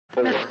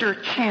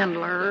Mr.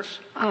 Chandler,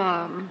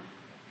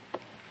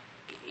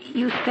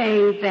 you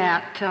say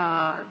that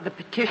the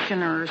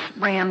petitioners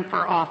ran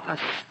for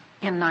office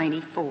in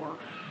 94.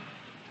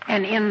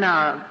 And in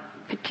the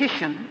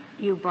petition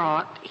you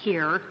brought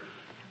here,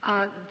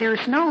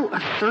 there's no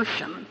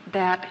assertion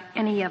that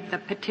any of the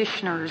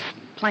petitioners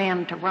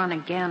plan to run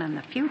again in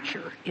the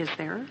future, is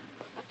there?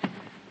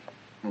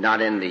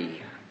 Not in the,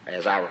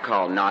 as I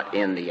recall, not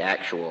in the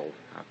actual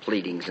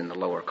pleadings in the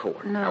lower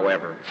court. No.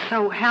 However.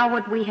 So how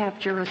would we have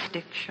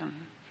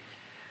jurisdiction?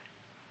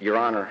 Your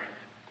Honor,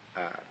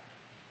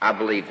 I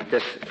believe that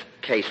this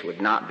case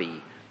would not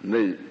be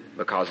moot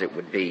because it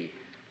would be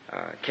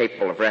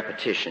capable of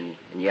repetition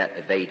and yet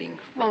evading.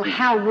 Well,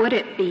 how would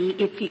it be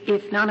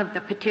if none of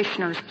the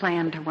petitioners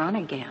planned to run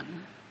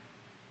again?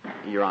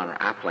 Your Honor,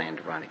 I plan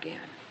to run again.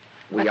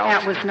 But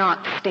that was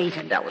not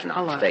stated. That was not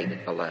below.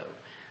 Stated below.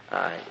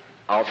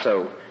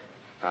 Also,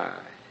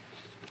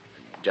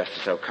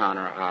 Justice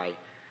O'Connor,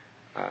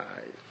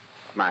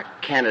 my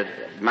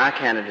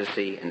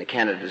candidacy and the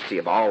candidacy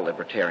of all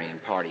Libertarian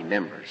Party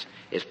members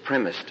is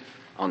premised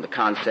on the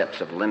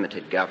concepts of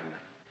limited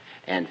government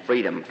and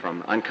freedom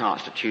from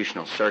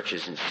unconstitutional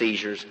searches and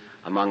seizures,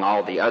 among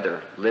all the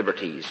other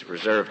liberties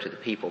reserved to the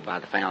people by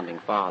the Founding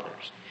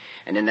Fathers.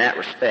 And in that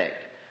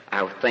respect,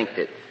 I would think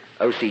that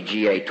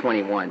OCGA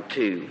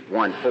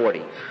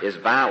 21-140 is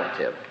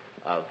violative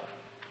of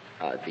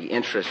the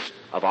interests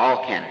of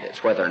all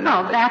candidates, whether or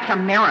not... Well, that's a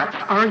merits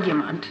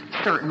argument,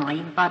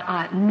 certainly,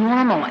 but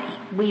normally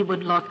we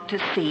would look to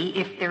see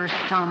if there's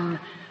some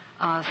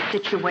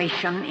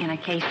situation in a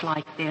case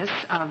like this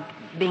of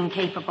being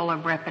capable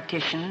of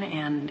repetition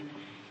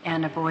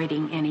and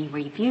avoiding any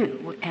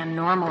review. And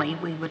normally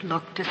we would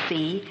look to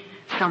see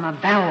some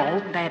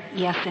avowal that,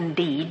 yes,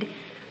 indeed,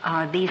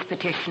 these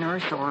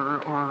petitioners,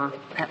 or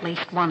at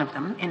least one of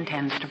them,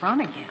 intends to run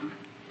again.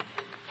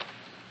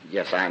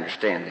 Yes, I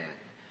understand that.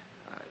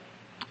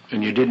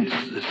 And you didn't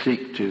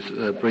seek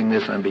to bring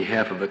this on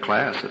behalf of the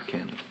class of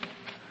candidates?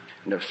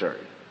 No, sir,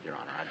 Your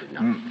Honor, I did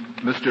not.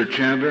 Mr.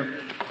 Chandler?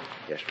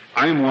 Yes, sir.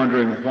 I'm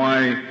wondering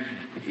why,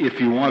 if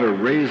you want to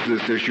raise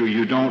this issue,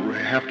 you don't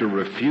have to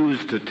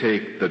refuse to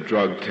take the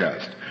drug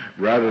test,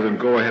 rather than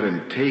go ahead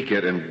and take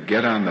it and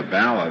get on the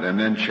ballot and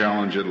then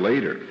challenge it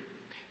later.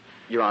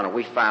 Your Honor,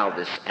 we filed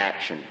this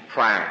action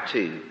prior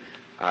to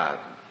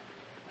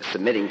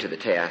submitting to the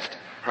test,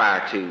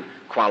 prior to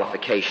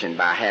qualification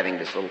by having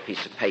this little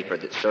piece of paper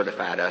that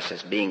certified us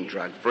as being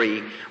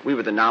drug-free. We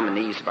were the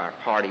nominees of our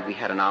party. We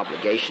had an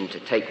obligation to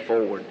take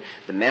forward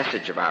the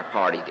message of our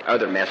party, the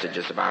other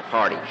messages of our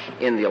party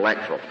in the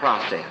electoral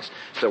process.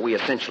 So we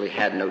essentially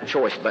had no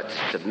choice but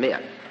to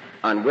submit,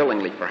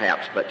 unwillingly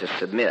perhaps, but to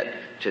submit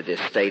to this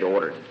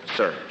state-ordered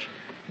search.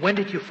 When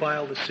did you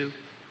file the suit?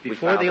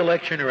 Before the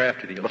election or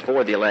after the election?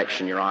 Before the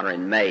election, Your Honor,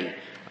 in May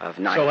of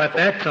 94. So at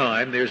that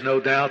time, there's no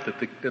doubt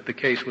that the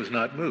case was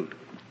not moot.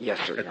 Yes,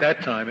 sir. At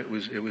that time, it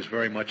was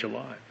very much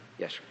alive.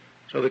 Yes, sir.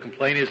 So the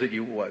complaint is that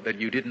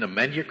you didn't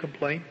amend your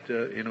complaint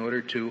in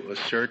order to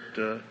assert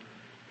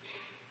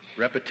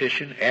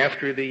repetition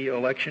after the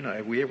election.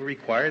 Have we ever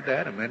required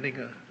that, amending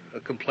a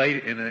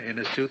complaint in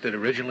a suit that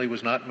originally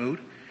was not moot,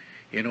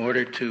 in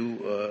order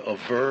to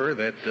aver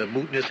that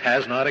mootness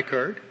has not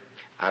occurred?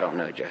 I don't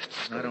know,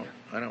 Justice Scalia.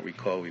 I don't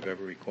recall we've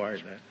ever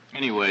required that.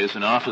 Anyway, as an officer